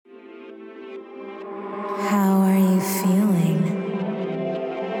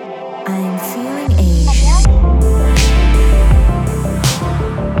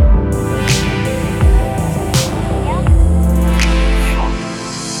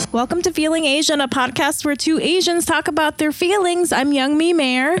Welcome to Feeling Asian, a podcast where two Asians talk about their feelings. I'm Young Mi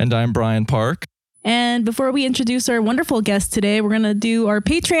Mayer. And I'm Brian Park. And before we introduce our wonderful guest today, we're going to do our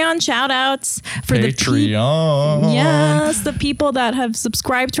Patreon shout outs for the people that have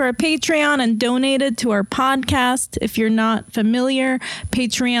subscribed to our Patreon and donated to our podcast. If you're not familiar,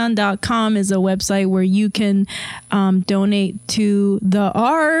 patreon.com is a website where you can donate to the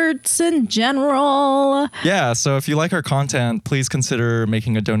arts in general. Yeah, so if you like our content, please consider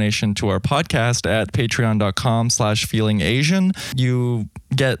making a donation to our podcast at patreon.com/feelingasian. You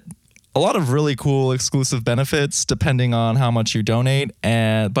get a lot of really cool exclusive benefits depending on how much you donate.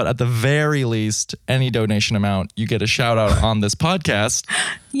 But at the very least, any donation amount, you get a shout out on this podcast.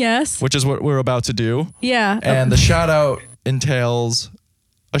 Yes. Which is what we're about to do. Yeah. And the shout out entails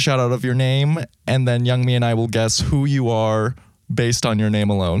a shout out of your name. And then Young Mi and I will guess who you are based on your name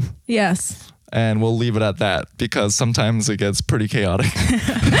alone. Yes. And we'll leave it at that because sometimes it gets pretty chaotic.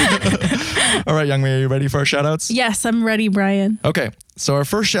 All right, Young Mi, are you ready for our shout outs? Yes, I'm ready, Brian. Okay, so our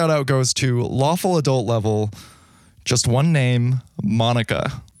first shout out goes to Lawful Adult Level, just one name,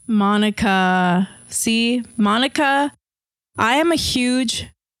 Monica. Monica. See, Monica, I am a huge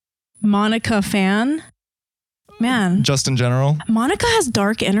Monica fan. Man. Just in general? Monica has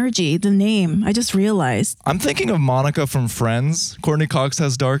dark energy, the name. I just realized. I'm thinking of Monica from Friends. Courtney Cox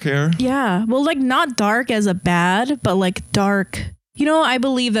has dark hair. Yeah. Well, like not dark as a bad, but like dark. You know, I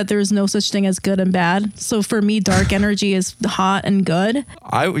believe that there's no such thing as good and bad. So for me, dark energy is hot and good.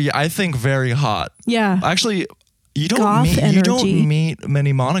 I think very hot. Yeah. Actually, you don't meet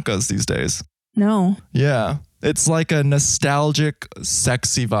many Monicas these days. No. Yeah. It's like a nostalgic,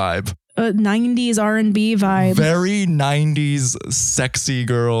 sexy vibe. 90s R&B vibe. Very 90s sexy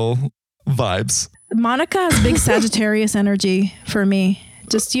girl vibes. Monica has big Sagittarius energy for me.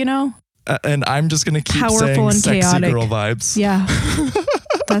 Just, you know. And I'm just going to keep powerful saying and sexy chaotic. girl vibes. Yeah.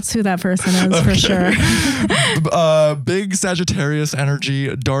 That's who that person is for sure. Big Sagittarius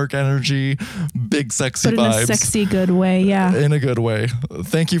energy, dark energy, big sexy but vibes. in a sexy good way, yeah. In a good way.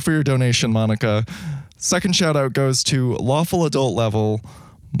 Thank you for your donation, Monica. Second shout out goes to Lawful Adult Level,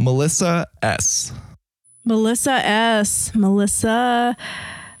 Melissa S. Melissa S. Melissa.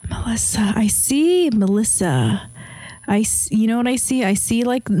 I see Melissa. You know what I see? I see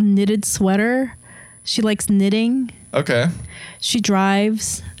like knitted sweater. She likes knitting. Okay. She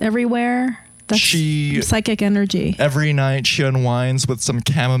drives everywhere. That's psychic energy. Every night she unwinds with some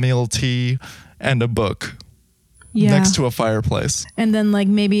chamomile tea and a book. Yeah. Next to a fireplace. And then like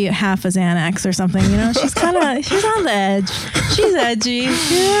maybe half a Xanax or something, you know? She's on the edge. She's edgy.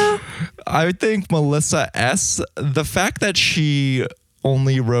 Yeah. I think Melissa S., the fact that she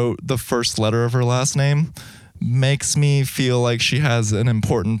only wrote the first letter of her last name makes me feel like she has an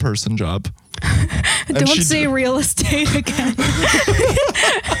important person job. Don't say real estate again.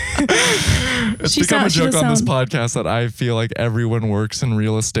 It's become a joke on this podcast that I feel like everyone works in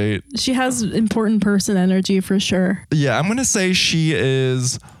real estate. She has important person energy for sure. Yeah, I'm going to say she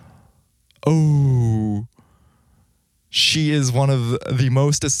is one of the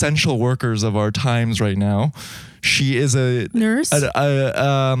most essential workers of our times right now. She is a nurse.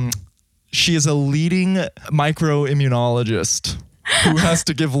 She is a leading microimmunologist who has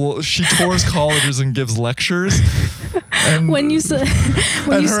to she tours colleges and gives lectures. And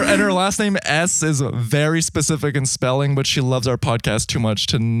her last name S is very specific in spelling, but she loves our podcast too much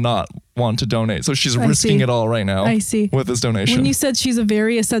to not want to donate. So she's risking it all right now. I see. With this donation. When you said she's a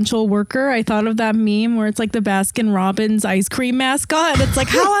very essential worker, I thought of that meme where it's like the Baskin Robbins ice cream mascot. And it's like,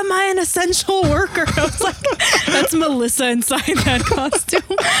 how am I an essential worker? I was like, that's Melissa inside that costume.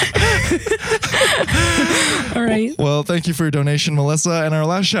 All right. Well, thank you for your donation, Melissa. And our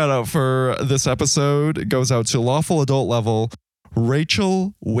last shout out for this episode goes out to Lawful Adult Level,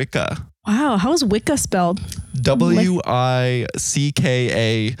 Rachel Wicca. Wow, how is Wicca spelled? Wicca,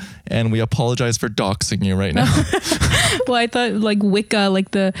 and we apologize for doxing you right now. Well, I thought like Wicca,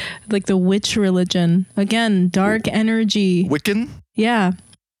 like the witch religion. Again, dark energy. Wiccan? Yeah.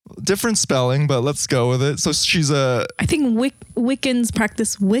 Different spelling, but let's go with it. So I think Wiccans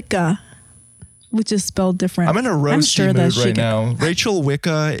practice Wicca, which is spelled different. I'm in a roasty mood right now. Rachel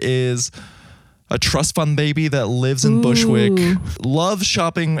Wicca is a trust fund baby that lives in Bushwick, loves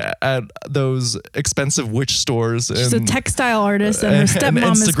shopping at those expensive witch stores. She's a textile artist and her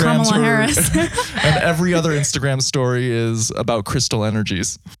stepmom is Kamala Harris. And every other Instagram story is about crystal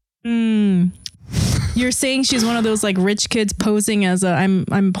energies. You're saying she's one of those like rich kids posing as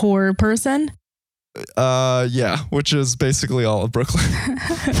I'm poor person? Yeah, which is basically all of Brooklyn,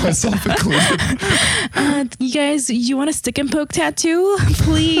 myself included. You guys, you want a stick and poke tattoo?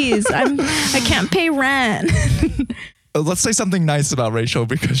 Please, I can't pay rent. let's say something nice about Rachel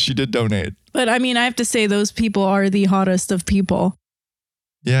because she did donate. But I mean, I have to say those people are the hottest of people.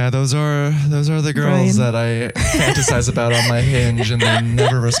 Yeah, those are the girls that I fantasize about on my Hinge and then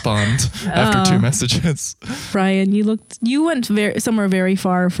never respond after 2 messages. Brian, you went somewhere very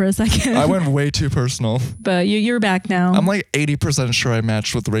far for a second. I went way too personal. But you're back now. I'm like 80% sure I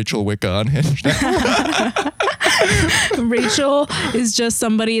matched with Rachel Wicca on Hinge now. Rachel is just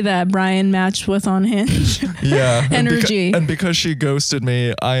somebody that Brian matched with on Hinge. Yeah. Energy. And because she ghosted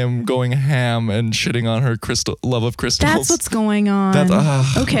me, I am going ham and shitting on her love of crystals. That's what's going on.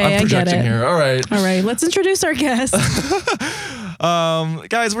 Okay, I'm I get it. Here. All right. Let's introduce our guest.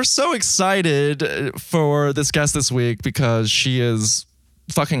 Guys, we're so excited for this guest this week because she is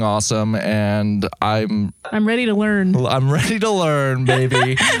fucking awesome, and I'm ready to learn. I'm ready to learn,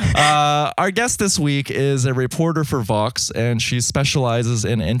 baby. Our guest this week is a reporter for Vox, and she specializes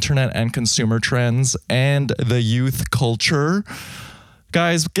in internet and consumer trends and the youth culture.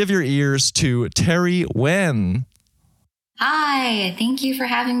 Guys, give your ears to Terry Wen. Hi, thank you for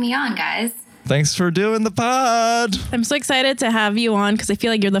having me on, guys. Thanks for doing the pod. I'm so excited to have you on because I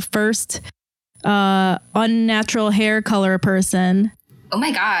feel like you're the first unnatural hair color person. Oh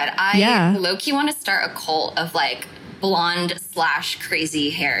my God. I low-key want to start a cult of like blonde /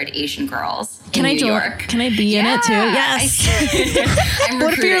 crazy haired Asian girls in New York. Can I be in it too? Yes. I'm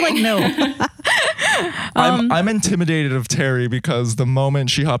What if you're like, no? I'm intimidated of Terry because the moment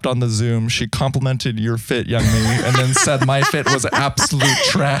she hopped on the Zoom, she complimented your fit, young me, and then said my fit was absolute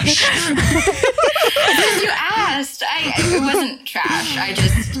trash. Because you asked. It wasn't trash.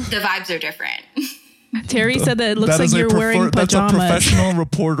 The vibes are different. Terry said that it looks like you're wearing pajamas. That's a professional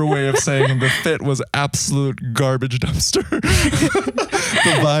reporter way of saying the fit was absolute garbage dumpster.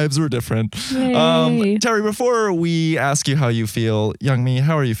 The vibes were different. Terry, before we ask you how you feel, young me,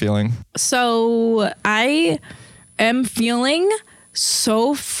 how are you feeling? So I am feeling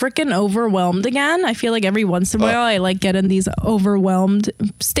so freaking overwhelmed again. I feel like every once in a while I like get in these overwhelmed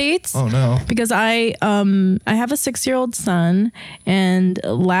states. Oh no. Because I have a 6-year-old son, and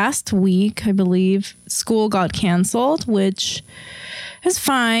last week I believe school got canceled, which is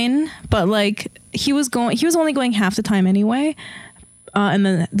fine, but like he was only going half the time anyway. And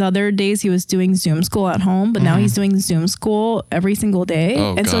then the other days he was doing Zoom school at home, but now he's doing Zoom school every single day.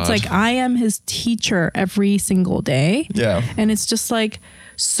 So it's like I am his teacher every single day. Yeah. And it's just like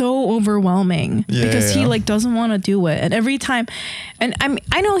so overwhelming because he like doesn't want to do it. And every time, and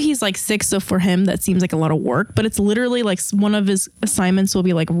I know he's like 6, so for him that seems like a lot of work, but it's literally like one of his assignments will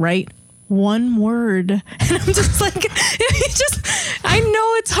be like write one word, and I'm just like, I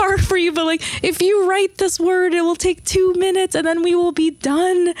know it's hard for you, but like if you write this word it will take 2 minutes and then we will be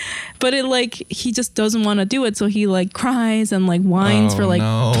done. But it like he just doesn't want to do it, so he like cries and like whines for like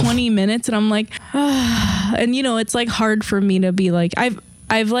 20 minutes, and I'm like and you know, it's like hard for me to be like, I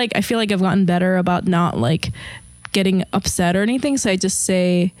feel like I've gotten better about not like getting upset or anything, so I just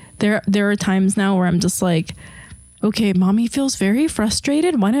say there are times now where I'm just like, okay, mommy feels very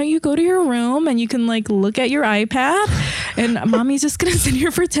frustrated. Why don't you go to your room and you can like look at your iPad, and mommy's just gonna sit here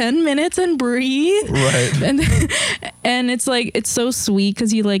for 10 minutes and breathe. Right. And it's like, it's so sweet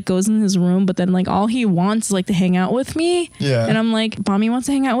because he like goes in his room, but then like all he wants is like to hang out with me. Yeah. And I'm like, mommy wants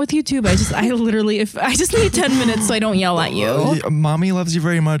to hang out with you too, but I literally, if I just need 10 minutes so I don't yell at you. Mommy loves you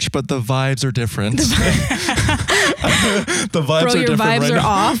very much, but the vibes are different. The vibes Bro, are your different. Vibes right are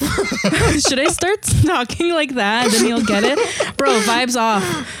off. Should I start talking like that? Then you'll get it. Bro, vibes off.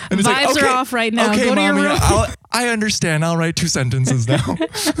 Vibes like, are off right now. Okay, go to mommy, your room. I understand. I'll write 2 sentences now.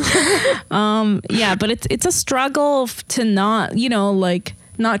 Yeah, but it's a struggle to not, you know, like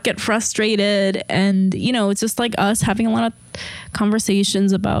not get frustrated. And, you know, it's just like us having a lot of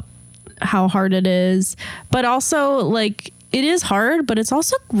conversations about how hard it is. But also like it is hard, but it's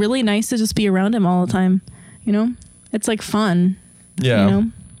also really nice to just be around him all the time. You know, it's like fun. Yeah. You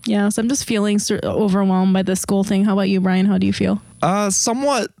know? Yeah, so I'm just feeling overwhelmed by the school thing. How about you, Brian? How do you feel?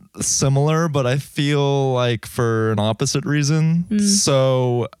 Somewhat similar, but I feel like for an opposite reason.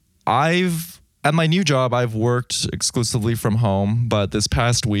 So at my new job, I've worked exclusively from home, but this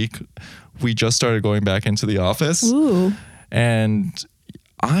past week, we just started going back into the office. Ooh. And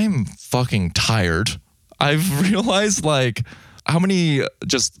I'm fucking tired. I've realized like how many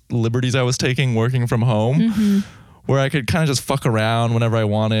just liberties I was taking working from home. Where I could kind of just fuck around whenever I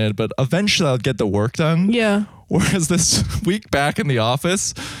wanted, but eventually I'll get the work done. Yeah. Whereas this week back in the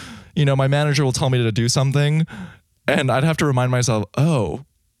office, you know, my manager will tell me to do something and I'd have to remind myself, oh,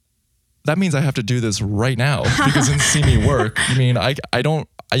 that means I have to do this right now because you didn't see me work. I mean, I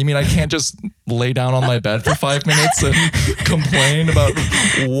can't just lay down on my bed for 5 minutes and complain about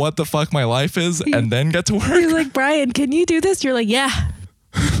what the fuck my life is and then get to work. You're like, Brian, can you do this? You're like, yeah.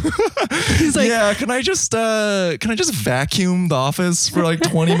 He's like, yeah, can I just vacuum the office for like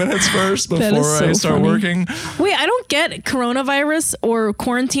 20 minutes first before I start working? Wait, I don't get coronavirus or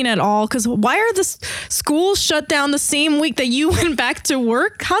quarantine at all, because why are the schools shut down the same week that you went back to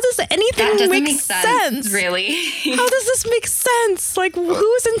work? How does anything make sense? Really? How does this make sense? Like,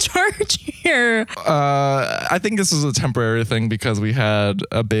 who's in charge here? I think this is a temporary thing because we had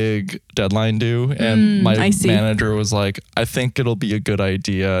a big deadline due, and my manager was like, I think it'll be a good idea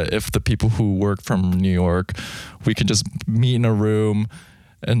if the people who work from New York, we can just meet in a room.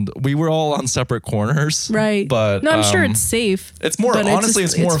 And we were all on separate corners. Right. But no, I'm sure it's safe. It's more, honestly,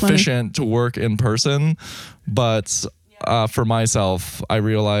 it's more efficient to work in person. But for myself, I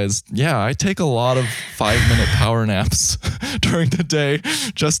realized, I take a lot of 5-minute power naps during the day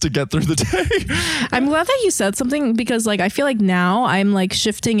just to get through the day. I'm glad that you said something, because like I feel like now I'm like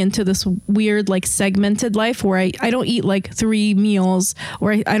shifting into this weird like segmented life where I don't eat like 3 meals,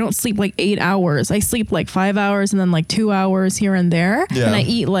 or I don't sleep like 8 hours. I sleep like 5 hours and then like 2 hours here and there. Yeah. And I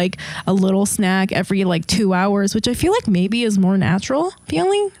eat like a little snack every like 2 hours, which I feel like maybe is more natural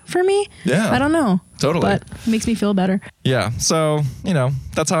feeling for me. Yeah. I don't know. Totally. But it makes me feel better. Yeah. So,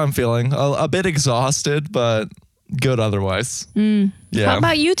 that's how I'm feeling. A bit exhausted, but good otherwise. Yeah. How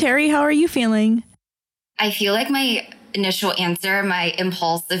about you, Terry? How are you feeling? I feel like my initial answer, my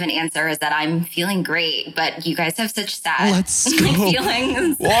impulsive answer is that I'm feeling great, but you guys have such sad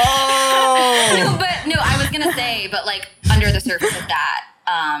feelings. Whoa! I was going to say, but like under the surface of that,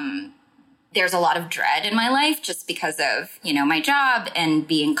 there's a lot of dread in my life just because of, my job and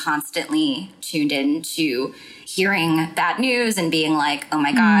being constantly tuned in to hearing bad news and being like, oh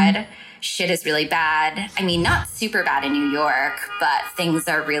my God, shit is really bad. I mean, not super bad in New York, but things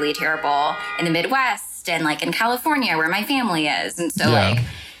are really terrible in the Midwest and like in California where my family is. And so like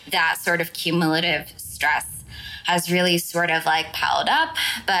that sort of cumulative stress has really sort of like piled up.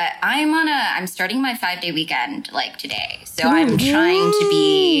 But I'm starting my 5-day weekend like today. So I'm trying to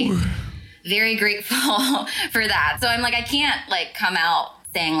be very grateful for that. So I'm like, I can't like come out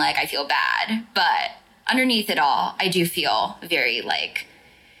saying like I feel bad, but underneath it all, I do feel very like,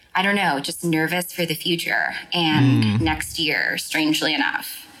 I don't know, just nervous for the future and next year, strangely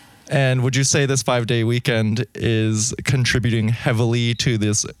enough. And would you say this 5-day weekend is contributing heavily to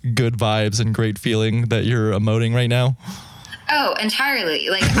this good vibes and great feeling that you're emoting right now? Oh, entirely.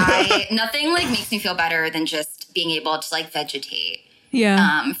 Like nothing like makes me feel better than just being able to like vegetate.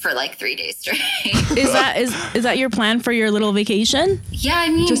 Yeah. For like 3 days straight. Is that your plan for your little vacation? Yeah, I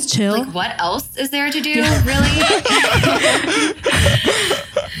mean, just chill. Like, what else is there to do? Really?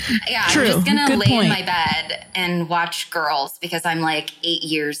 Yeah, true. I'm just gonna lay in my bed and watch Girls because I'm like 8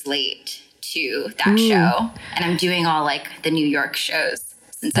 years late to that show, and I'm doing all like the New York shows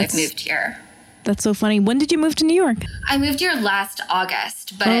since I've moved here. That's so funny. When did you move to New York? I moved here last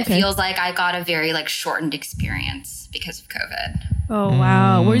August, but it feels like I got a very like shortened experience because of COVID. Oh,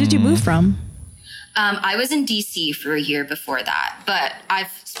 wow. Where did you move from? I was in DC for a year before that, but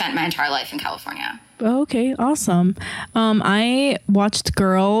I've spent my entire life in California. Oh, okay. Awesome. I watched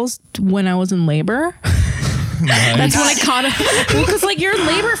Girls when I was in labor. Nice. That's when I caught it. Well, because like you're in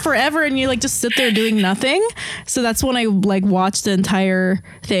labor forever and you like just sit there doing nothing. So that's when I like watched the entire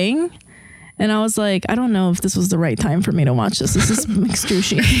thing. And I was like, I don't know if this was the right time for me to watch this. This is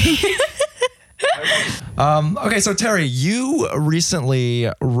excruciating. Okay, so Terry, you recently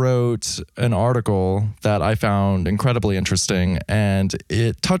wrote an article that I found incredibly interesting, and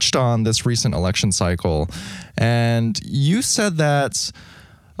it touched on this recent election cycle. And you said that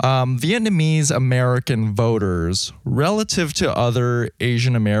Vietnamese American voters, relative to other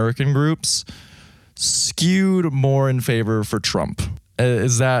Asian American groups, skewed more in favor for Trump.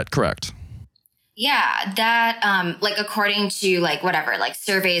 Is that correct? Yeah, that, like, according to, like, whatever, like,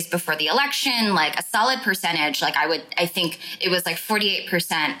 surveys before the election, like, a solid percentage, like, I think it was, like,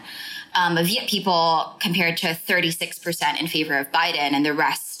 48% of Viet people compared to 36% in favor of Biden, and the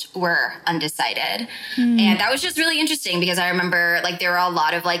rest were undecided. And that was just really interesting because I remember, like, there were a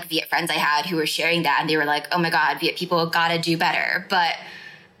lot of, like, Viet friends I had who were sharing that, and they were like, oh, my God, Viet people gotta do better. But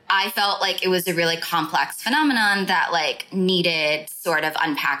I felt like it was a really complex phenomenon that like needed sort of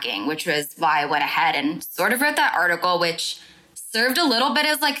unpacking, which was why I went ahead and sort of wrote that article, which served a little bit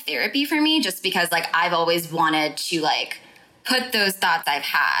as like therapy for me, just because like I've always wanted to like put those thoughts I've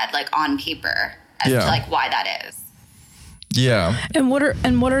had like on paper as to like why that is. Yeah. And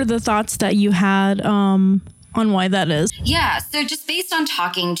what are the thoughts that you had on why that is. Yeah. So just based on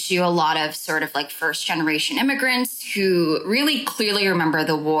talking to a lot of sort of like first generation immigrants who really clearly remember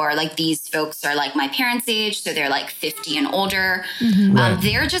the war, like these folks are like my parents' age, so they're like 50 and older. Right.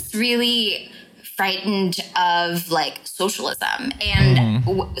 They're just really frightened of like socialism. And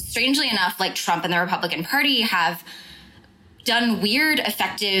strangely enough, like Trump and the Republican Party have done weird but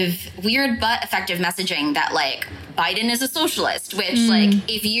effective messaging that like Biden is a socialist, which like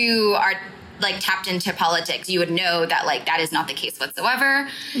if you are like tapped into politics, you would know that like that is not the case whatsoever.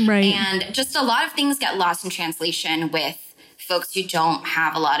 Right. And just a lot of things get lost in translation with folks who don't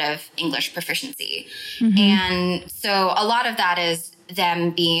have a lot of English proficiency. And so a lot of that is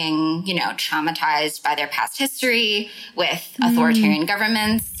them being, you know, traumatized by their past history with authoritarian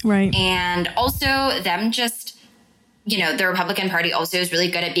governments. Right. And also them just, you know, the Republican Party also is really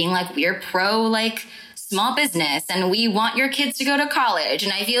good at being like, we're pro like small business and we want your kids to go to college.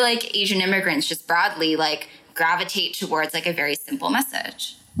 And I feel like Asian immigrants just broadly like gravitate towards like a very simple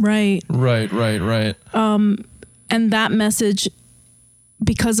message. Right. And that message,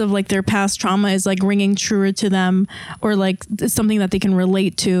 because of like their past trauma, is like ringing truer to them, or like something that they can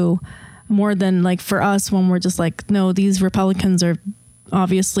relate to more than like for us when we're just like, no, these Republicans are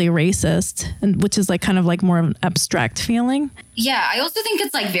obviously racist, and which is like kind of like more of an abstract feeling. Yeah, I also think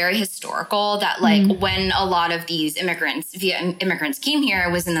it's like very historical that like when a lot of these immigrants came here,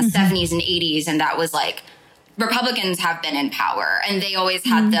 it was in the 70s and 80s, and that was like Republicans have been in power, and they always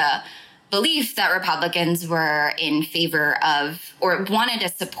had the belief that Republicans were in favor of or wanted to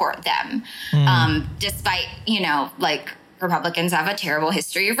support them, despite, you know, like Republicans have a terrible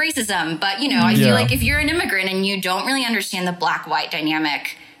history of racism. But, you know, I feel like if you're an immigrant and you don't really understand the black-white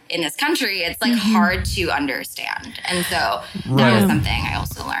dynamic in this country, it's like hard to understand. And so that was something I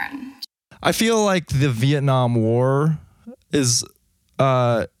also learned. I feel like the Vietnam War is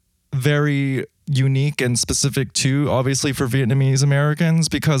very unique and specific too, obviously, for Vietnamese Americans,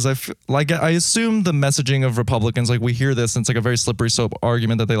 because I assume the messaging of Republicans, like we hear this and it's like a very slippery slope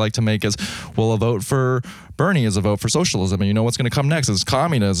argument that they like to make is, well, a vote for Bernie is a vote for socialism, and you know what's going to come next is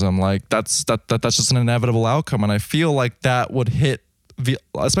communism. Like that's just an inevitable outcome. And I feel like that would hit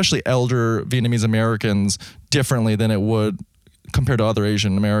especially elder Vietnamese Americans differently than it would compared to other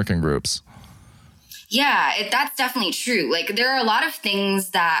Asian American groups. Yeah, that's definitely true. Like there are a lot of things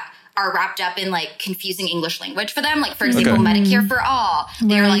that are wrapped up in like confusing English language for them. Like, for example, Medicare for all.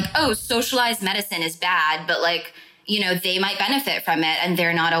 They're like, oh, socialized medicine is bad, but like, you know, they might benefit from it. And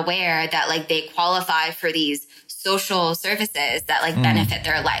they're not aware that like they qualify for these social services that like benefit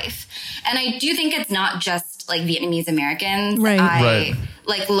their life. And I do think it's not just like Vietnamese Americans. I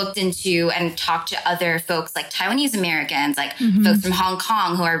like looked into and talked to other folks like Taiwanese Americans, like folks from Hong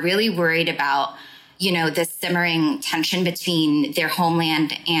Kong who are really worried about, you know, this simmering tension between their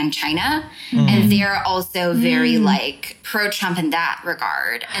homeland and China. And they're also very like pro-Trump in that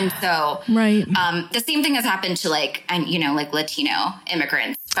regard. And so the same thing has happened to like, and you know, like Latino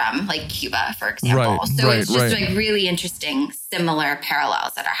immigrants from like Cuba, for example. So it's just like really interesting, similar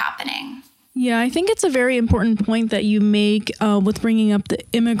parallels that are happening. Yeah, I think it's a very important point that you make with bringing up the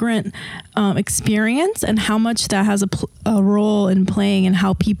immigrant experience and how much that has a role in playing in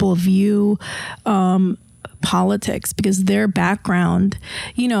how people view politics, because their background,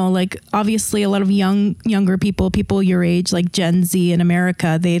 you know, like obviously a lot of younger people your age, like Gen Z in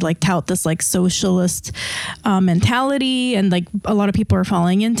America, they like tout this like socialist mentality, and like a lot of people are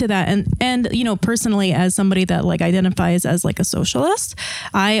falling into that. And you know, personally, as somebody that like identifies as like a socialist,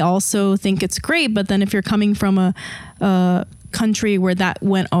 I also think it's great. But then if you're coming from a country where that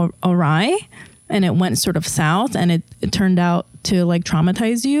went awry and it went sort of south, and it turned out to like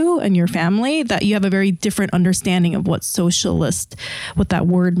traumatize you and your family, that you have a very different understanding of what that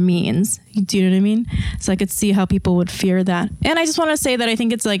word means. Do you know what I mean? So I could see how people would fear that. And I just want to say that I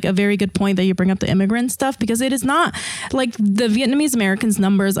think it's like a very good point that you bring up the immigrant stuff, because it is not like the Vietnamese Americans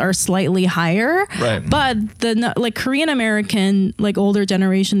numbers are slightly higher, but the like Korean American, like older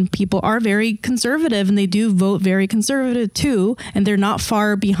generation people are very conservative, and they do vote very conservative too. And they're not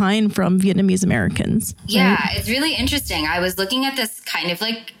far behind from Vietnamese Americans. Yeah, it's really interesting. I was looking at this kind of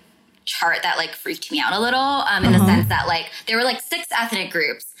like chart that like freaked me out a little in the sense that like there were like 6 ethnic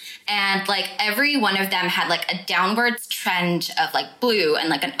groups, and like every one of them had like a downwards trend of like blue and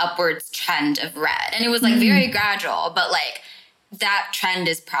like an upwards trend of red. And it was like very gradual, but like that trend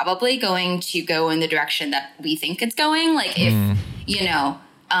is probably going to go in the direction that we think it's going. Like if, you know,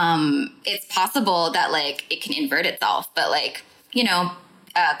 it's possible that like it can invert itself, but like, you know,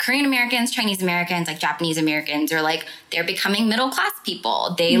 Korean Americans, Chinese Americans, like Japanese Americans are like, they're becoming middle class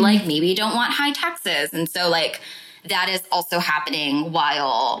people. They like maybe don't want high taxes. And so like that is also happening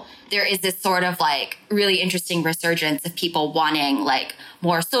while there is this sort of like really interesting resurgence of people wanting like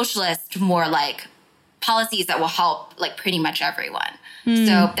more socialist, more like policies that will help like pretty much everyone.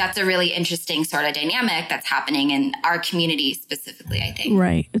 So that's a really interesting sort of dynamic that's happening in our community specifically, I think.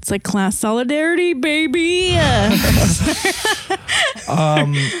 Right. It's like class solidarity, baby.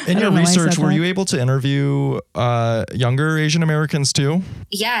 In your research, were you able to interview younger Asian Americans too?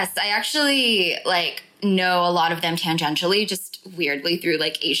 Yes, I actually like know a lot of them tangentially, just weirdly through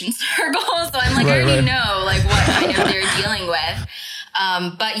like Asian circles. So I'm like, I already know like what kind of they're dealing with.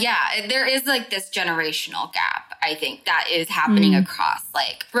 But yeah, there is like this generational gap, I think, that is happening across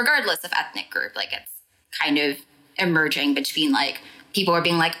like, regardless of ethnic group, like it's kind of emerging between like people are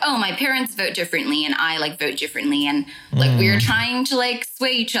being like, oh, my parents vote differently and I like vote differently. And like we're trying to like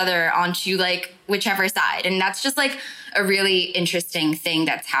sway each other onto like whichever side. And that's just like a really interesting thing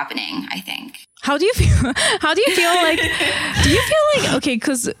that's happening, I think. How do you feel? How do you feel like, okay,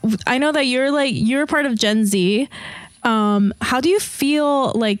 because I know that you're part of Gen Z. How do you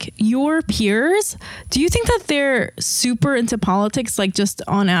feel like your peers? Do you think that they're super into politics, like just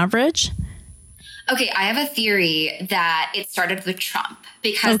on average? Okay, I have a theory that it started with Trump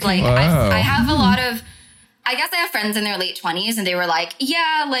because like I have a lot of, I guess I have friends in their late 20s and they were like,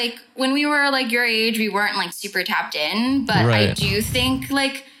 yeah, like when we were like your age, we weren't like super tapped in. But I do think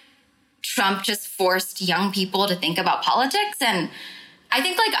like Trump just forced young people to think about politics. And I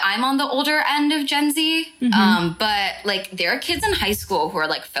think like I'm on the older end of Gen Z, but like there are kids in high school who are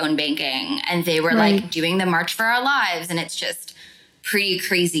like phone banking and they were like doing the March for Our Lives. And it's just pretty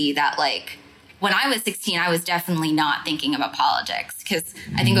crazy that like when I was 16, I was definitely not thinking about politics because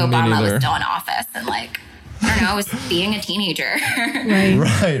I think Obama was still in office and like, I don't know, I was being a teenager.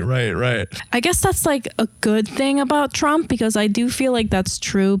 Right. I guess that's like a good thing about Trump because I do feel like that's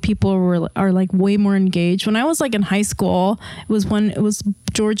true. People are like way more engaged. When I was like in high school, it was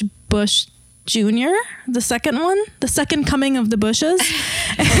George Bush Jr., the second coming of the Bushes.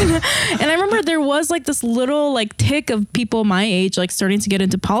 and I remember there was like this little like tick of people my age like starting to get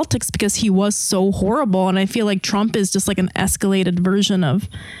into politics because he was so horrible. And I feel like Trump is just like an escalated version of,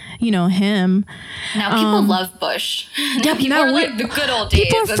 him. Now people love Bush. Now people are like the good old days.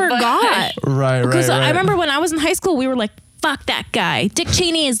 People forgot. Right. Because I remember when I was in high school, we were like, fuck that guy. Dick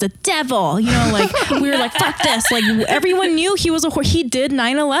Cheney is the devil. Like we were like, fuck this. Like everyone knew he was he did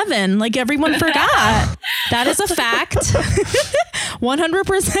 9/11. Like everyone forgot. That is a fact.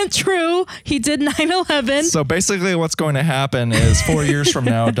 100% true. He did 9/11. So basically what's going to happen is 4 years from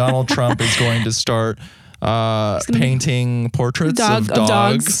now, Donald Trump is going to start painting portraits of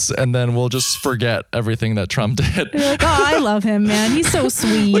dogs, and then we'll just forget everything that Trump did. You're like, oh, I love him, man. He's so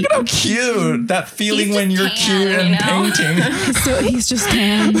sweet. Look at how cute. That feeling when you're cute and painting. He's just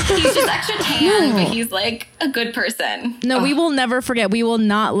tan. He's just extra tan, but he's like a good person. No, we will never forget. We will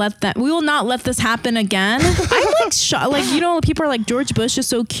not let this happen again. I'm like shocked. Like, people are like, George Bush is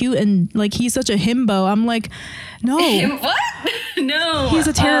so cute and like he's such a himbo. I'm like, no. What? No. He's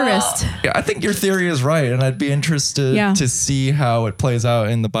a terrorist. Yeah, I think your theory is right. And I'd be interested to see how it plays out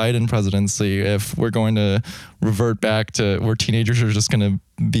in the Biden presidency if we're going to revert back to where teenagers are just going to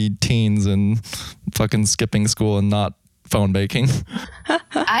be teens and fucking skipping school and not phone baking.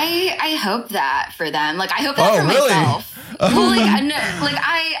 I hope that for them. Like, I hope that for myself. Well, like, I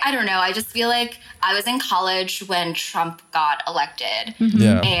don't know. I just feel like I was in college when Trump got elected.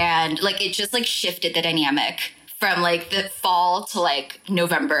 And like, it just like shifted the dynamic from like the fall to like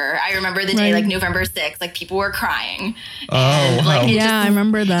November. I remember the day like November 6th, like people were crying. And like I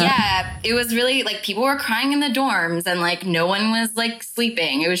remember that. Yeah, it was really like people were crying in the dorms and like no one was like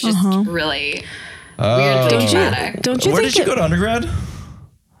sleeping. It was just really weirdly dramatic. Don't you Where did you go to undergrad? Oh,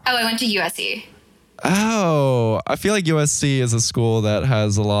 I went to USC. Oh, I feel like USC is a school that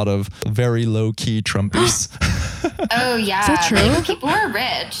has a lot of very low-key Trumpies. Oh, yeah. Is that true? Like, people are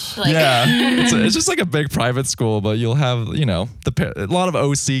rich. Like, yeah. It's just like a big private school, but you'll have, a lot of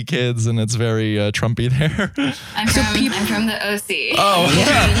OC kids, and it's very Trumpy there. I'm from the OC. Oh,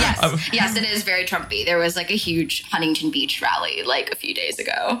 Yes, it is very Trumpy. There was like a huge Huntington Beach rally like a few days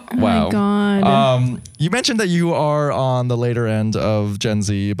ago. Wow. Oh, my God. You mentioned that you are on the later end of Gen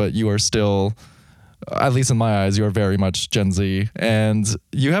Z, but you are still... At least in my eyes, you are very much Gen Z. And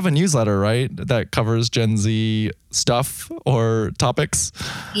you have a newsletter, right? That covers Gen Z stuff or topics?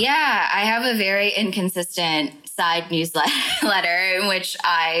 Yeah, I have a very inconsistent side newsletter in which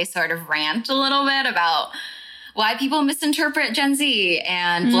I sort of rant a little bit about why people misinterpret Gen Z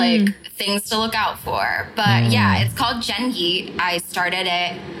and like things to look out for. But yeah, it's called Gen Yeet. I started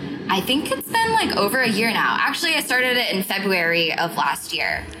it I think it's been like over a year now. Actually, I started it in February of last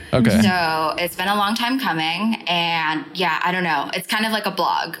year. Okay. So it's been a long time coming. And yeah, I don't know. It's kind of like a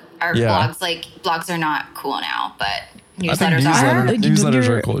blog. Our blogs are not cool now, but newsletters are. Newsletters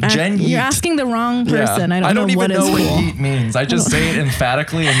are cool. Jen Yeet. You're asking the wrong person. Yeah. I don't even know what cool. Yeet means. I just say it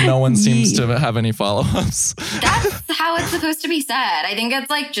emphatically and no one seems to have any follow-ups. That's how it's supposed to be said. I think it's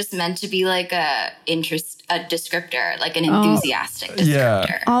like just meant to be like a descriptor, like an enthusiastic descriptor.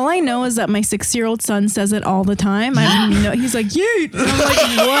 Yeah. All I know is that my 6-year-old son says it all the time. He's like, Yeet. And I'm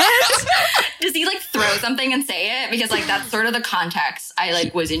like, what? Does he like throw something and say it? Because like that's sort of the context I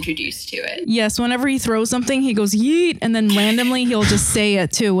like was introduced to it. Yes, whenever he throws something, he goes yeet, and then randomly he'll just say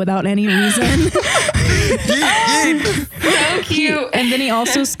it too without any reason. Yeet. So cute. And then he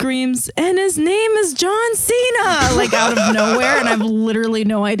also screams, and his name is John Cena, like out of nowhere, and I have literally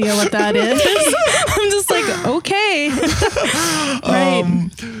no idea what that is. I'm just like, okay. Right.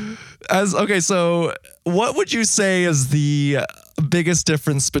 So what would you say is the biggest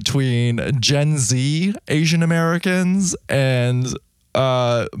difference between Gen Z Asian Americans and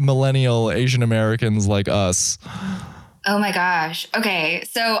millennial Asian Americans like us? Oh my gosh. Okay.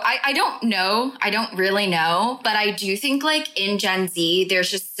 So I don't know. I don't really know, but I do think like in Gen Z, there's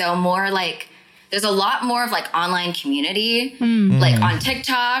just there's a lot more of like online community, like on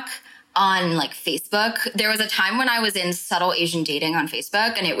TikTok, on like Facebook. There was a time when I was in Subtle Asian Dating on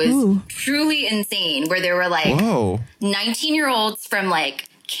Facebook, and it was truly insane, where there were like 19-year-olds from like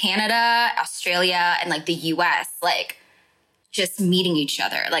Canada, Australia, and like the US, like just meeting each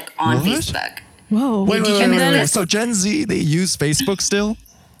other like on Facebook. Whoa. Wait. So Gen Z, they use Facebook still?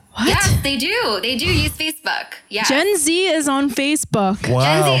 What? Yes, they do. They do use Facebook. Yeah. Gen Z is on Facebook. Wow.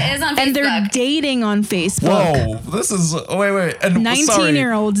 Gen Z is on Facebook. And they're dating on Facebook. Whoa. This is, wait. And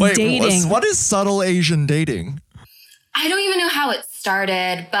 19-year-olds dating. What is Subtle Asian Dating? I don't even know how it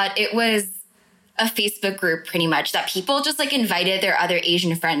started, but it was a Facebook group pretty much that people just like invited their other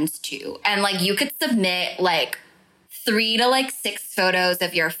Asian friends to. And like you could submit like 3 to like 6 photos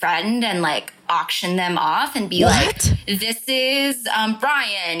of your friend and like auction them off and be like, this is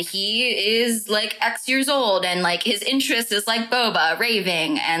Brian. He is like X years old and like his interest is like boba,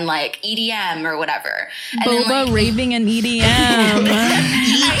 raving, and like EDM or whatever. And boba, then, like, raving, and EDM.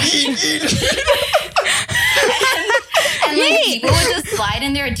 And like people would just slide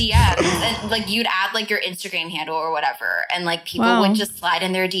in their DMs, and like you'd add like your Instagram handle or whatever, and like people would just slide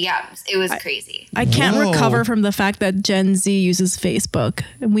in their DMs. It was crazy. I can't recover from the fact that Gen Z uses Facebook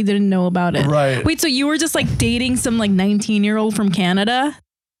and we didn't know about it. Right. Wait, so you were just like dating some like 19-year-old from Canada?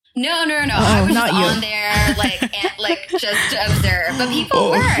 No. I was just on there, like just to observe. But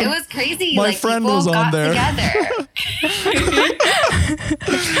people were. It was crazy. My like friend people was on got there. together.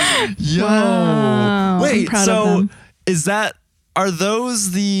 Yo. Wow. Wait, I'm proud so of them. are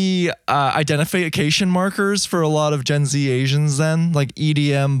those the identification markers for a lot of Gen Z Asians then? Like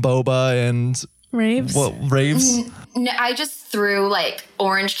EDM, boba, and Raves? raves? No, I just threw like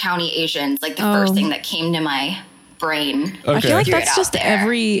Orange County Asians, like the first thing that came to my brain. Okay. I feel like Threw it that's out just there.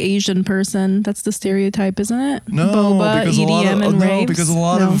 every Asian person. That's the stereotype, isn't it? No, Boba, because EDM, and raves? because a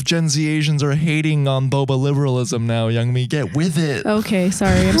lot of Gen Z Asians are hating on boba liberalism now, Youngmi. Get with it. Okay,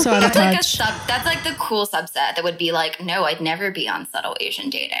 sorry. I'm so out of That's like touch. that's like the cool subset that would be like, no, I'd never be on Subtle Asian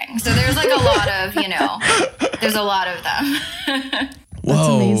Dating. So there's like a lot of, there's a lot of them. That's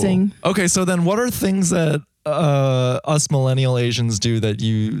amazing. Okay, so then what are things that us millennial Asians do that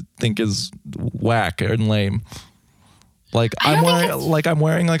you think is whack and lame? Like I'm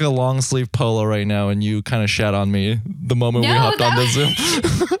wearing like a long sleeve polo right now, and you kind of shat on me the moment we hopped on the Zoom.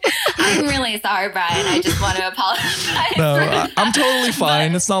 I'm really sorry, Brian. I just want to apologize. No, I'm totally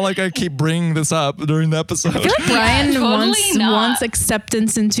fine. It's not like I keep bringing this up during the episode. I feel like Brian totally not. wants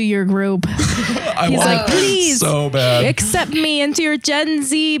acceptance into your group. He's like, please so bad. accept me into your Gen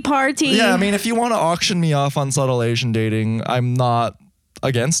Z party. Yeah, I mean, if you want to auction me off on Subtle Asian Dating, I'm not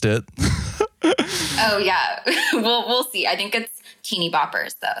against it. Oh yeah, we'll see. I think it's teeny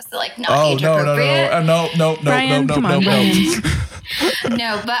boppers though, so like not age no, appropriate. No, Brian, come on, Brian.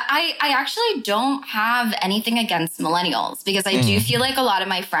 No, but I actually don't have anything against millennials because I do feel like a lot of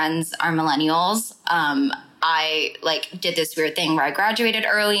my friends are millennials. I like did this weird thing where I graduated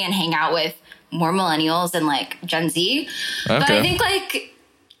early and hang out with more millennials than like Gen Z. Okay. But I think like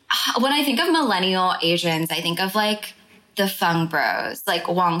when I think of millennial Asians, I think of like the Fung Bros, like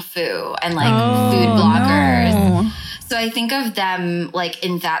Wong Fu and like food bloggers. No. So I think of them like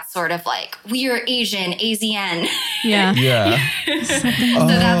in that sort of like, we are Asian, ASEAN. Yeah. Yeah. So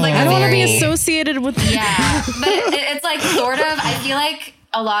that's like I don't want to be very- associated with Yeah, but it's like sort of, I feel like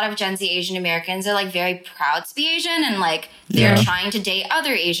a lot of Gen Z Asian Americans are like very proud to be Asian, and like they're trying to date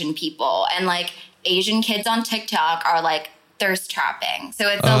other Asian people, and like Asian kids on TikTok are like thirst trapping. So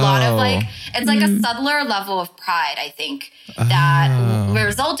it's a lot of like, it's like a subtler level of pride, I think, that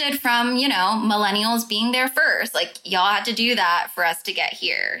resulted from, you know, millennials being there first. Like y'all had to do that for us to get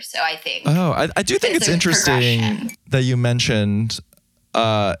here. So I think. I do think it's interesting that you mentioned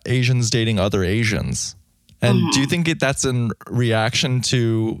Asians dating other Asians. And do you think that's in reaction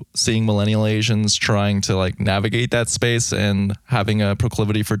to seeing millennial Asians trying to like navigate that space and having a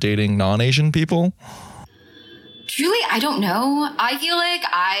proclivity for dating non-Asian people? Truly, I don't know. I feel like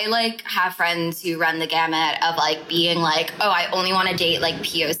I like have friends who run the gamut of like being like, oh, I only want to date like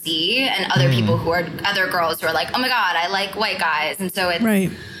POC, and other people who are other girls who are like, oh my God, I like white guys. And so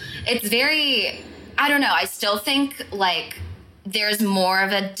it's very, I don't know. I still think like there's more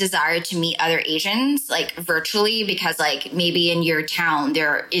of a desire to meet other Asians like virtually, because like maybe in your town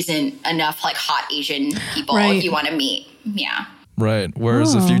there isn't enough like hot Asian people you want to meet. Yeah. Right.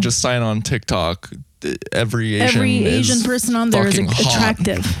 Whereas if you just sign on TikTok, every Asian person on there is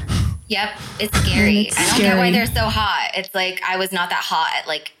attractive. Yep, it's scary. I don't get why they're so hot. It's like I was not that hot at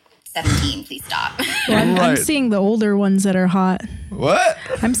like 17. Please stop. Well, I'm seeing the older ones that are hot. What?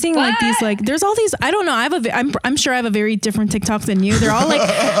 I'm seeing like these, like there's all these. I don't know. I'm sure I have a very different TikTok than you. They're all like.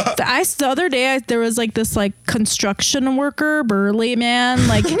 The other day there was like this like construction worker burly man,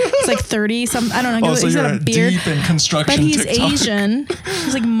 like it's like 30 some. I don't know. So he's got a beard. Deep in construction, but he's TikTok. Asian.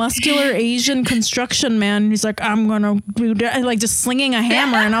 He's like muscular Asian construction man. He's like, I'm gonna do that, like just slinging a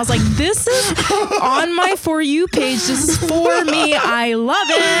hammer, and I was like, this is on my For You page. This is for me. I love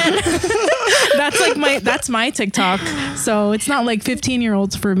it. That's my TikTok. So it's not like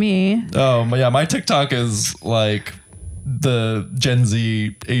 15-year-olds for me. Oh yeah, my TikTok is like the Gen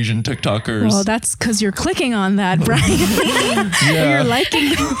Z Asian TikTokers. Well, that's because you're clicking on that, Brian. You're liking.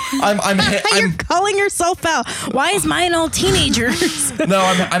 You're calling yourself out. Why is mine all teenagers? No,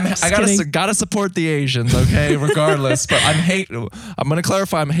 I gotta support the Asians, okay? Regardless, but I'm gonna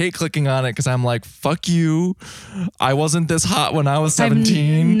clarify. I'm hate clicking on it because I'm like, fuck you. I wasn't this hot when I was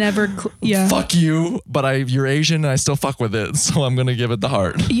 17. Fuck you. But you're Asian and I still fuck with it, so I'm gonna give it the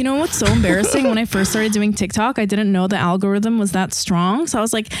heart. You know what's so embarrassing? When I first started doing TikTok, I didn't know the algorithm was that strong. So I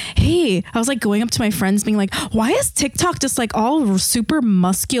was like, hey, I was like going up to my friends being like, why is TikTok just like all super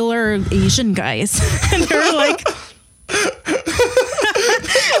muscular Asian guys? And they're like,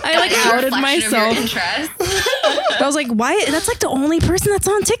 I like outed myself. I was like, why? That's like the only person that's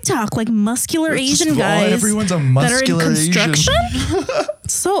on TikTok, like muscular Asian guys. Everyone's a muscular that are in construction.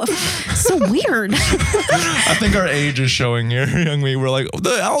 So weird. I think our age is showing here, young me. We're like,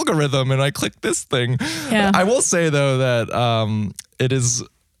 the algorithm, and I click this thing. Yeah. I will say though that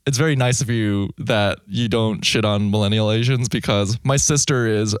it's very nice of you that you don't shit on millennial Asians, because my sister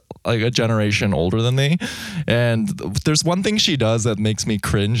is like a generation older than me, and there's one thing she does that makes me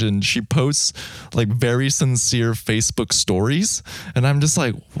cringe, and she posts like very sincere Facebook stories, and I'm just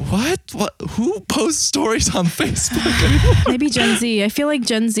like, what who posts stories on Facebook anymore? Maybe Gen Z. I feel like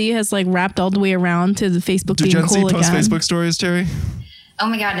Gen Z has like wrapped all the way around to the Facebook being Gen cool Z post again. Facebook stories, Terry? Oh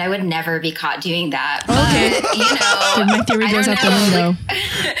my God, I would never be caught doing that. But, you know, my theory goes out the window.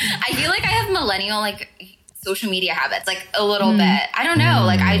 I feel like I have millennial like social media habits, like a little bit. I don't know.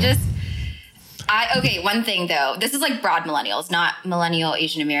 Like okay, one thing though, this is like broad millennials, not millennial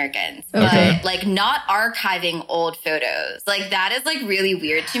Asian Americans, but like not archiving old photos. Like that is like really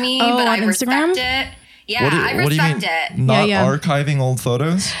weird to me, but I respect it. Yeah, I respect it. Not archiving old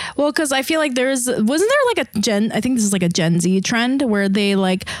photos? Well, because I feel like wasn't there like I think this is like a Gen Z trend where they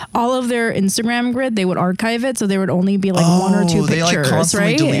like all of their Instagram grid, they would archive it. So there would only be like one or two pictures, they like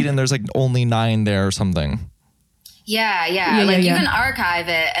constantly right? delete, and there's like only 9 there or something. Yeah. Like you can archive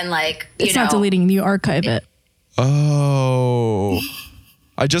it and like, it's not deleting, you archive it. Oh.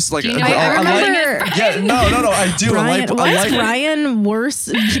 I just like, I remember. I do. Brian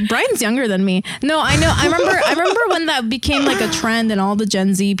worse? Brian's younger than me. No, I know. I remember when that became like a trend and all the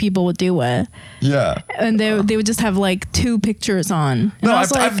Gen Z people would do it. Yeah. And they would just have like 2 pictures on. And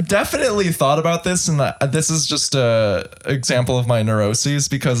I've definitely thought about this, and this is just a example of my neuroses,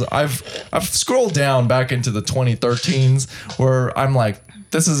 because I've scrolled down back into the 2013s where I'm like,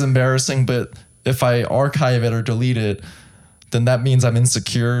 this is embarrassing, but if I archive it or delete it, then that means I'm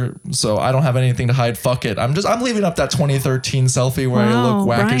insecure, so I don't have anything to hide. Fuck it. I'm leaving up that 2013 selfie where I look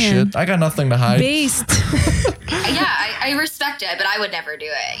whack as shit. I got nothing to hide. Based. I respect it, but I would never do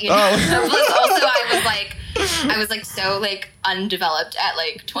it. You know? Also, I was like so like undeveloped at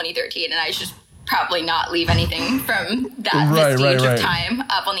like 2013, and I should probably not leave anything from that stage of time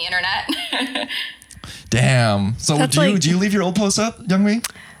up on the internet. Damn. So do you leave your old posts up, Youngmi?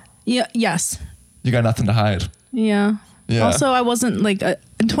 Yeah. Yes. You got nothing to hide. Yeah. Yeah. Also, I wasn't like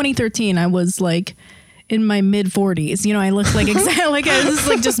in 2013. I was like in my mid 40s. You know, I looked like exactly like I was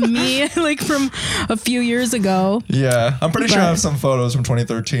like just me like from a few years ago. Yeah, I'm pretty sure I have some photos from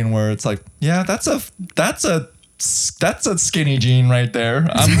 2013 where it's like, yeah, that's a skinny jean right there.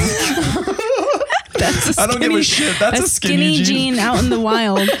 I don't give a shit. That's a skinny jean out in the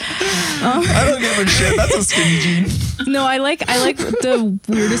wild. I don't give a shit. That's a skinny jean. No, I like the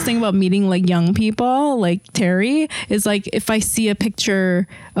weirdest thing about meeting like young people like Terry is like if I see a picture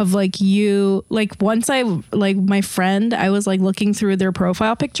of like you, like once I like my friend, I was like looking through their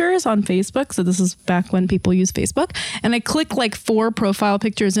profile pictures on Facebook. So this is back when people use Facebook, and I clicked like 4 profile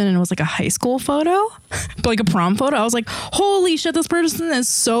pictures in, and it was like a high school photo, like a prom photo. I was like, holy shit, this person is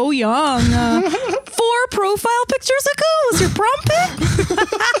so young. 4 profile pictures ago was your prom pic?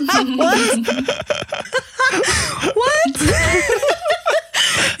 What?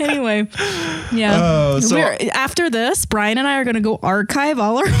 Anyway, yeah. So after this, Brian and I are gonna go archive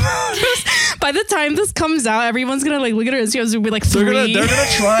all our photos. By the time this comes out, everyone's gonna like look at our Instagrams and be like, 3. They're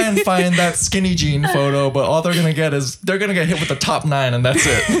gonna try and find that skinny jean photo, but all they're gonna get is they're gonna get hit with the top 9, and that's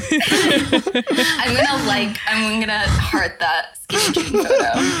it. I'm gonna heart that skinny jean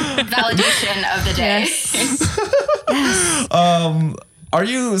photo. Validation of the day. Yes. Are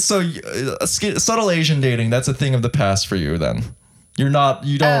you subtle Asian dating? That's a thing of the past for you, then. You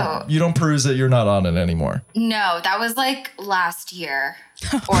don't peruse it. You're not on it anymore. No, that was like last year,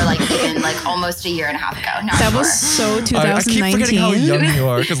 or like even like almost a year and a half ago. That was so 2019. I keep forgetting how young you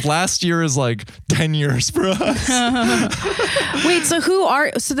are because last year is like 10 years for us. Wait, so who are?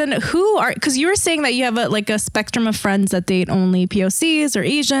 Because you were saying that you have a spectrum of friends that date only POCs or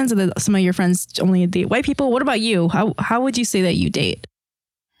Asians, and then some of your friends only date white people. What about you? How would you say that you date?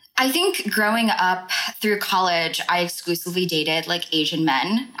 I think growing up through college, I exclusively dated like Asian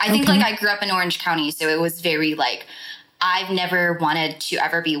men. I think like I grew up in Orange County, so it was very like, I've never wanted to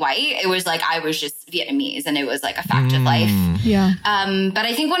ever be white. It was like, I was just Vietnamese and it was like a fact of life. Yeah. But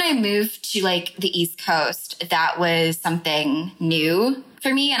I think when I moved to like the East Coast, that was something new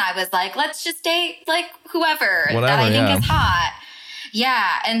for me. And I was like, let's just date like whoever that I think is hot.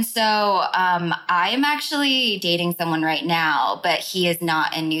 Yeah. And so I am actually dating someone right now, but he is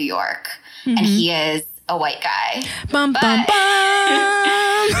not in New York and he is a white guy. Bum, bum, bum.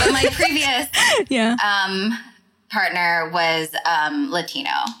 But my previous partner was Latino.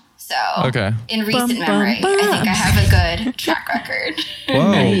 So in recent memory, I think I have a good track record.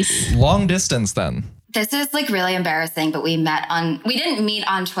 Whoa. Nice. Long distance then. This is like really embarrassing, but we didn't meet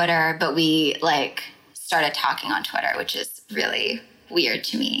on Twitter, but we like started talking on Twitter, which is really weird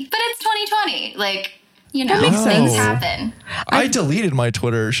to me, but it's 2020. Like, you know, things happen. I deleted my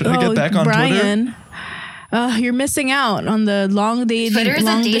Twitter. Should I get back on Brian, Twitter? You're missing out on the long dating. Twitter's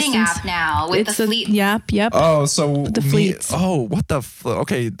a dating app now with the fleet. Yep. Oh, so the fleets. What the?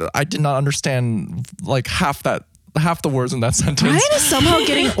 Okay, I did not understand like half the words in that sentence. Brian is somehow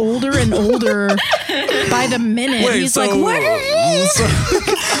getting older and older by the minute. Wait, he's like, what?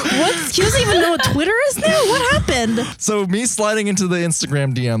 What? He doesn't even know what Twitter is now? What happened? So me sliding into the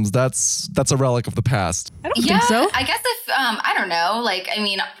Instagram DMs, that's a relic of the past. I don't think so. I guess if, I don't know, like, I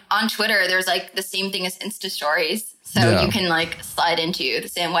mean, on Twitter, there's like the same thing as Insta stories. So you can like slide into the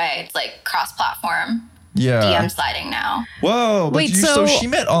same way. It's like cross-platform. Yeah. DM sliding now. Whoa. Wait, so she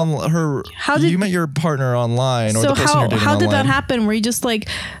met you met your partner online or the person you're dating how did online? that happen? Were you just like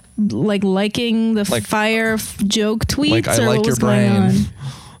liking the fire joke tweets? Like, I or like what your was going brain. on?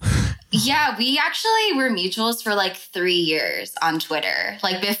 Yeah, we actually were mutuals for like 3 years on Twitter,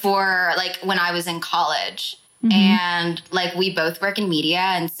 like before, like when I was in college. And like we both work in media.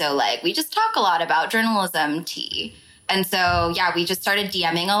 And so like we just talk a lot about journalism tea. And so, yeah, we just started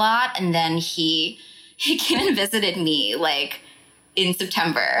DMing a lot. And then he came and visited me like in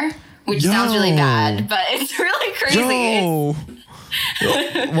September, which sounds really bad, but it's really crazy.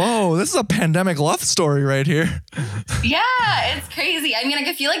 Whoa, this is a pandemic love story right here. Yeah, it's crazy. I mean, like,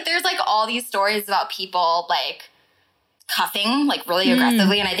 I feel like there's like all these stories about people like cuffing like really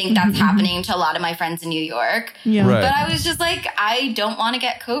aggressively. And I think that's happening to a lot of my friends in New York. Yeah. Right. But I was just like, I don't want to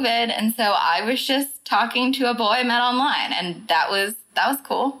get COVID. And so I was just talking to a boy I met online, and that was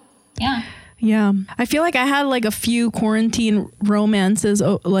cool. Yeah. Yeah. I feel like I had like a few quarantine romances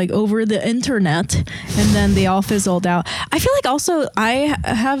like over the internet, and then they all fizzled out. I feel like also I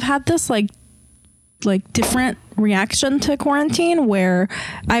have had this like different reaction to quarantine where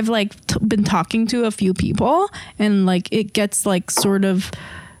I've like been talking to a few people, and like it gets like sort of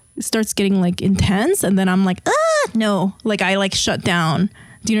starts getting like intense, and then I'm like, no, like I like shut down.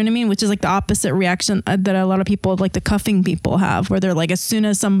 Do you know what I mean? Which is like the opposite reaction that a lot of people, like the cuffing people, have, where they're like, as soon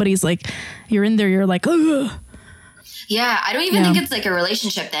as somebody's like, you're in there, you're like, ugh. Yeah, I don't even think it's like a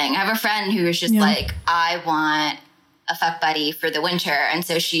relationship thing. I have a friend who is just like, I want a fuck buddy for the winter. And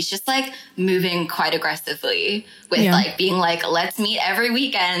so she's just like moving quite aggressively with like being like, let's meet every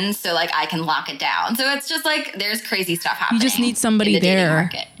weekend so like I can lock it down. So it's just like, there's crazy stuff happening. You just need somebody there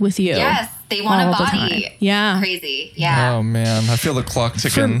with you. Yes. They want a body. Yeah. Crazy. Yeah. Oh man. I feel the clock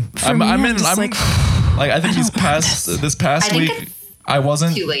ticking. I think this past week, I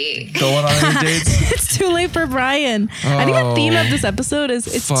wasn't going on any dates. It's too late for Brian. I think the theme of this episode is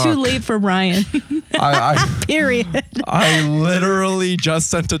too late for Brian. Period. I literally just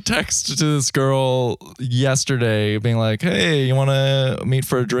sent a text to this girl yesterday being like, hey, you want to meet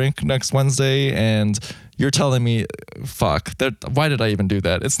for a drink next Wednesday? And you're telling me, fuck, why did I even do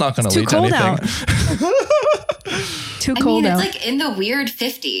that? It's not going to lead to anything. Too cold out. It's like in the weird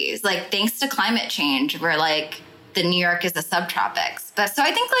 50s, like thanks to climate change, we're like, the New York is the subtropics. But so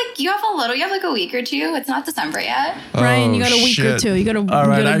I think like you have like a week or two. It's not December yet. Brian, you got a week or two. You got to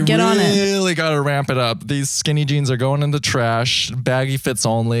get on it. I really got to ramp it up. These skinny jeans are going in the trash. Baggy fits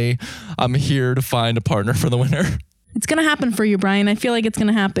only. I'm here to find a partner for the winter. It's going to happen for you, Brian. I feel like it's going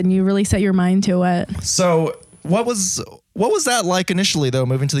to happen. You really set your mind to it. So what was that like initially though,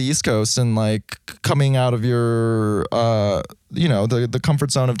 moving to the East Coast and like coming out of your, the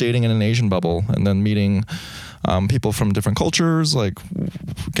comfort zone of dating in an Asian bubble and then meeting people from different cultures? Like,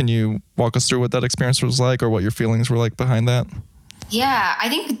 can you walk us through what that experience was like or what your feelings were like behind that? Yeah, I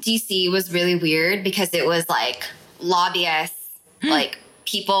think DC was really weird because it was like lobbyists, like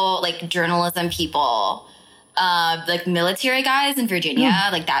people, like journalism people, like military guys in Virginia,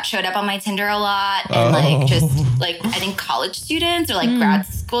 like that showed up on my Tinder a lot. And like just like, I think college students or like grad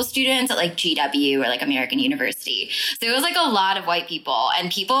school students at like GW or like American University. So it was like a lot of white people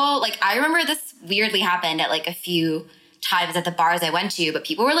and people like, I remember this weirdly happened at like a few times at the bars I went to, but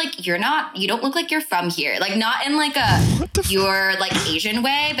people were like, you don't look like you're from here. Like not in like you're like Asian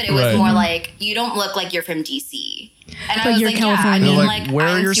way, but it was more like, you don't look like you're from DC. And I was like, California. Yeah, I mean, like where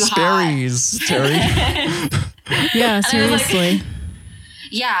are your Sperry's, Terry? Yeah, seriously.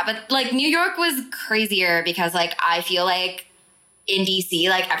 Yeah, but like New York was crazier because like I feel like in DC,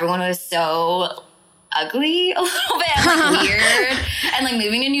 like everyone was so ugly a little bit and like weird. And like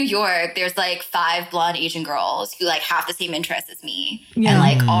moving to New York, there's like 5 blonde Asian girls who like have the same interests as me and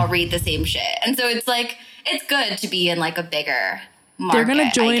like all read the same shit. And so it's like, it's good to be in like a bigger market. They're going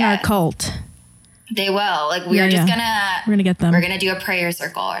to join our cult. They will. Like we're just gonna. We're gonna get them. We're gonna do a prayer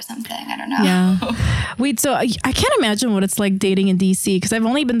circle or something. I don't know. Yeah. Wait. So I can't imagine what it's like dating in DC because I've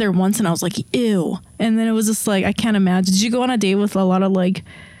only been there once and I was like, ew. And then it was just like I can't imagine. Did you go on a date with a lot of like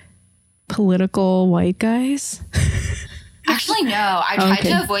political white guys? Actually, no. I tried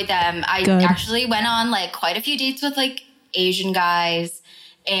to avoid them. I actually went on like quite a few dates with like Asian guys,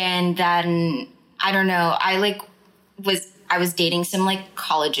 and then I don't know. I was dating some like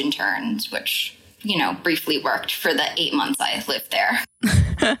college interns, which, briefly worked for the 8 months I lived there.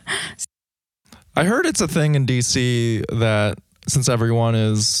 I heard it's a thing in DC that since everyone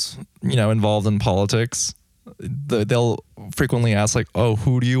is, involved in politics, they'll frequently ask like, oh,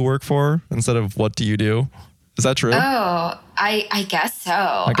 who do you work for? Instead of what do you do? Is that true? Oh, I guess so.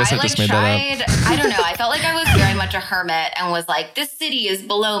 I guess I just made that up. I don't know. I felt like I was very much a hermit and was like, this city is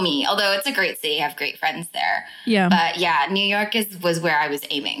below me. Although it's a great city. I have great friends there. Yeah. But yeah, New York was where I was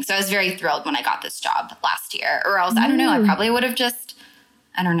aiming. So I was very thrilled when I got this job last year. Or else, I don't know, I probably would have just,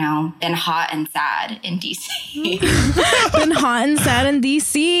 been hot and sad in DC. Been hot and sad in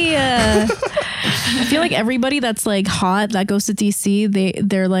DC. I feel like everybody that's like hot that goes to DC,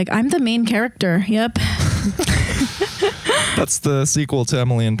 they're like, I'm the main character. Yep. That's the sequel to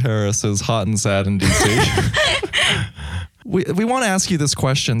Emily in Paris, is Hot and Sad in DC. We want to ask you this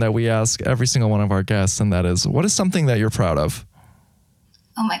question that we ask every single one of our guests, and that is, what is something that you're proud of?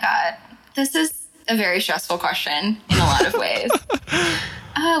 Oh my God. This is a very stressful question in a lot of ways.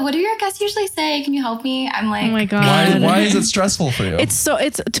 What do your guests usually say? Can you help me? I'm like, oh my God. Why is it stressful for you? It's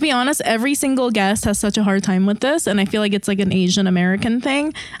to be honest, every single guest has such a hard time with this. And I feel like it's like an Asian American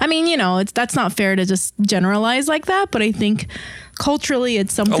thing. I mean, that's not fair to just generalize like that. But I think culturally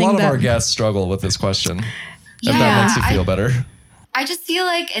it's something a lot of our guests struggle with this question. Yeah, if that makes you feel better. I just feel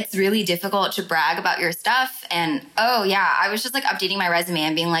like it's really difficult to brag about your stuff. And I was just like updating my resume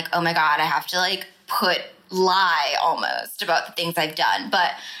and being like, oh my God, I have to like lie almost about the things I've done.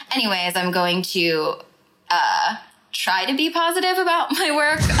 But anyways, I'm going to try to be positive about my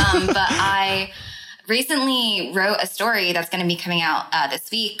work. But I recently wrote a story that's going to be coming out this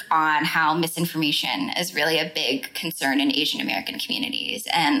week on how misinformation is really a big concern in Asian American communities.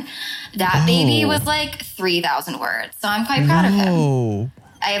 And that baby was like 3,000 words. So I'm quite proud of him.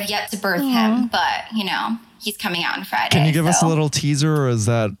 I have yet to birth him, but he's coming out on Friday. Can you give us a little teaser, or is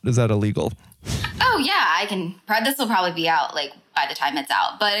that illegal? Oh yeah, I can. This will probably be out like by the time it's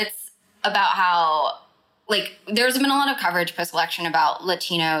out, but it's about how there's been a lot of coverage post-election about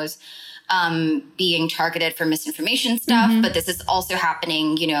Latinos being targeted for misinformation stuff, but this is also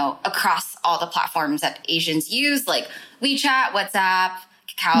happening, across all the platforms that Asians use, like WeChat, WhatsApp,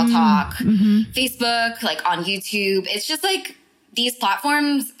 Kakao Talk, Facebook, on YouTube. It's just these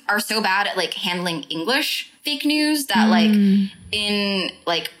platforms are so bad at handling English fake news that in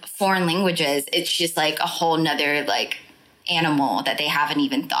foreign languages, it's just a whole nother animal that they haven't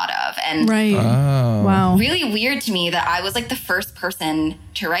even thought of. And wow, really weird to me that I was the first person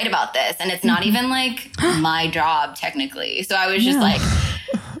to write about this, and it's not even my job technically. So I was just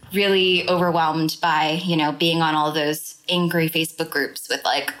really overwhelmed by being on all those angry Facebook groups with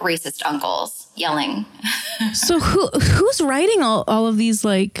racist uncles yelling. So who's writing all of these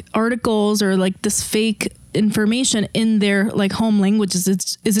articles or this fake information in their home languages?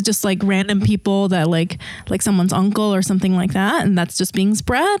 Is it just random people that like someone's uncle or something like that, and that's just being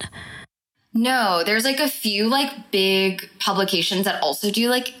spread? No, there's a few big publications that also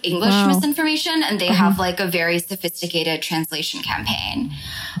do English misinformation, and they have a very sophisticated translation campaign.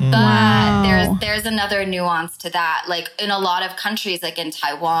 But there's another nuance to that. In a lot of countries, in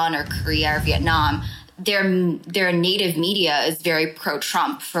Taiwan or Korea or Vietnam, their native media is very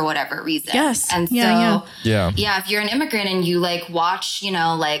pro-Trump for whatever reason. Yes. And so, if you're an immigrant and you watch,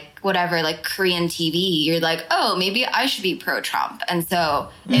 Korean TV, you're oh, maybe I should be pro-Trump. And so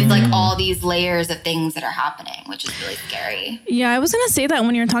it's all these layers of things that are happening, which is really scary. Yeah, I was going to say that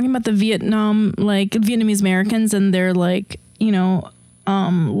when you're talking about the Vietnamese Americans and their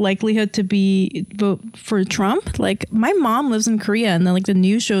likelihood to vote for Trump. My mom lives in Korea, and the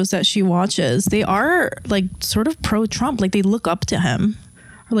news shows that she watches, they are sort of pro-Trump. They look up to him,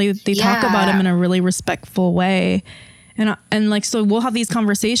 or they talk about him in a really respectful way. And so we'll have these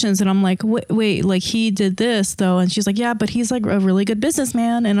conversations, and I'm wait, he did this though, and she's yeah, but he's a really good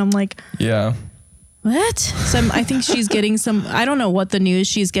businessman, and I'm yeah. What? So I think she's getting I don't know what the news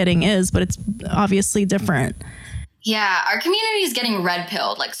she's getting is, but it's obviously different. Yeah, our community is getting red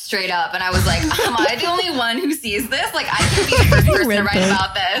pilled, straight up. And I was am I the only one who sees this? I can be the first person to write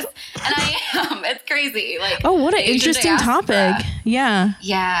about this. And I am. It's crazy. What an interesting topic. Yeah.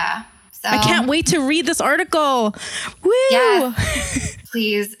 Yeah. So, I can't wait to read this article. Woo! Yes.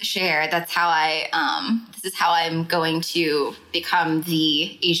 Please share. That's how this is how I'm going to become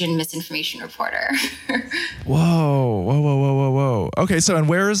the Asian misinformation reporter. Whoa. Okay, so and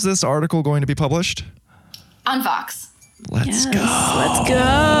where is this article going to be published? On Vox. Let's go.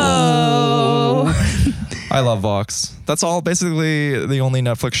 I love Vox. That's all. Basically, the only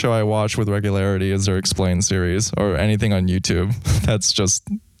Netflix show I watch with regularity is their Explained series, or anything on YouTube. That's just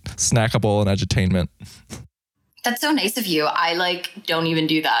snackable and edutainment. That's so nice of you. I don't even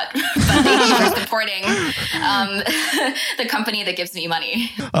do that. But thank you for supporting the company that gives me money.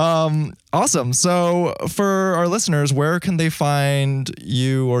 Awesome. So for our listeners, where can they find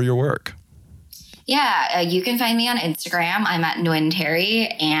you or your work? Yeah, you can find me on Instagram. I'm at Nguyen Terry,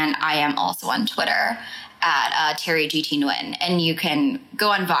 and I am also on Twitter at Terry GT Nguyen. And you can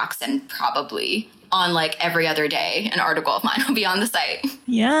go on Vox, and probably on every other day, an article of mine will be on the site.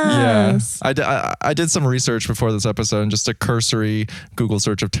 Yes. Yeah. I did some research before this episode, and just a cursory Google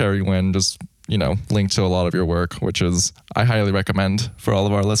search of Terry Nguyen just linked to a lot of your work, which is I highly recommend for all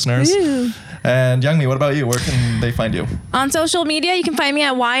of our listeners. Ooh. And Youngmi, what about you? Where can they find you? On social media, you can find me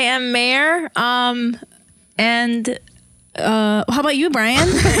at YM Mayer. And how about you, Brian?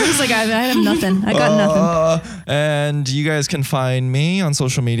 It's I have nothing. I got nothing. And you guys can find me on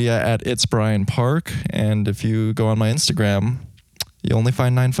social media at It's Brian Park. And if you go on my Instagram, you only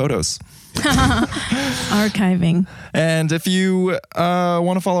find 9 photos. Archiving. And if you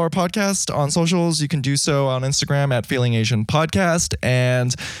want to follow our podcast on socials, you can do so on Instagram at Feeling Asian Podcast.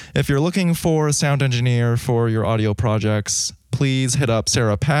 And if you're looking for a sound engineer for your audio projects, please hit up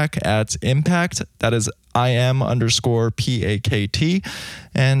Sarah Pack at Impact. That is IM_PAKT.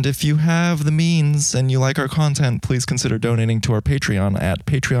 And if you have the means and you like our content, please consider donating to our Patreon at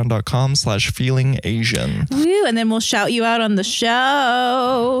patreon.com/feelingasian. Woo, and then we'll shout you out on the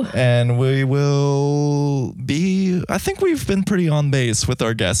show. And we will be, I think we've been pretty on base with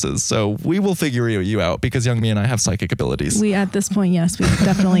our guesses. So we will figure you out because Youngmi and I have psychic abilities. At this point, yes, we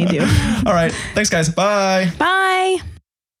definitely do. All right. Thanks, guys. Bye. Bye.